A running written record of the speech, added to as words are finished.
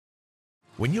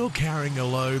When you're carrying a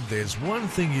load, there's one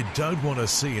thing you don't want to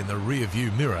see in the rear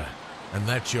view mirror, and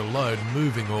that's your load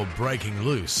moving or breaking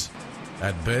loose.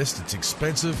 At best, it's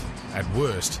expensive. At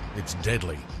worst, it's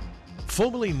deadly.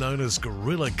 Formerly known as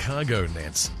Gorilla Cargo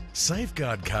Nets,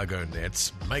 Safeguard Cargo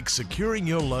Nets make securing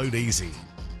your load easy.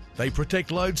 They protect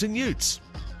loads in utes,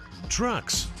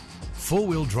 trucks,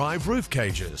 four-wheel drive roof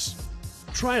cages,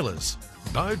 trailers,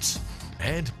 boats,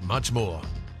 and much more.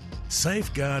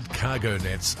 Safeguard Cargo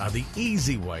Nets are the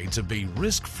easy way to be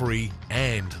risk-free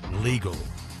and legal.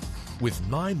 With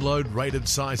 9 load-rated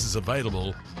sizes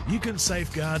available, you can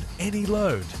safeguard any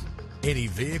load, any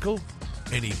vehicle,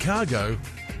 any cargo,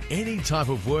 any type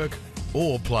of work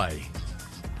or play.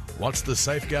 What's the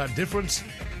Safeguard difference?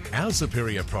 Our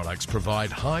superior products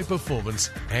provide high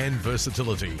performance and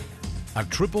versatility. A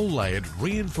triple-layered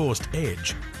reinforced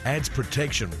edge adds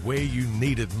protection where you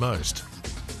need it most.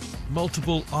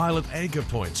 Multiple eyelet anchor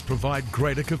points provide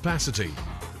greater capacity.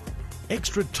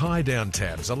 Extra tie-down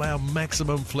tabs allow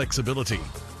maximum flexibility.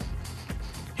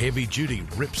 Heavy-duty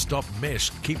rip-stop mesh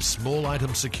keeps small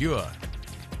items secure.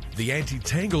 The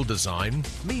anti-tangle design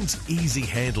means easy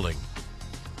handling.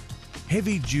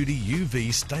 Heavy-duty UV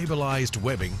stabilised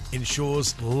webbing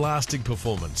ensures lasting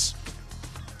performance.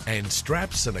 And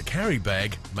straps and a carry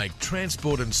bag make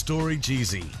transport and storage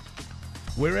easy.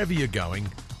 Wherever you're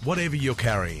going, whatever you're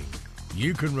carrying,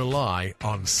 you can rely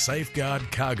on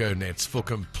Safeguard Cargo Nets for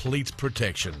complete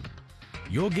protection.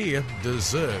 Your gear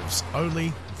deserves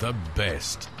only the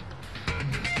best.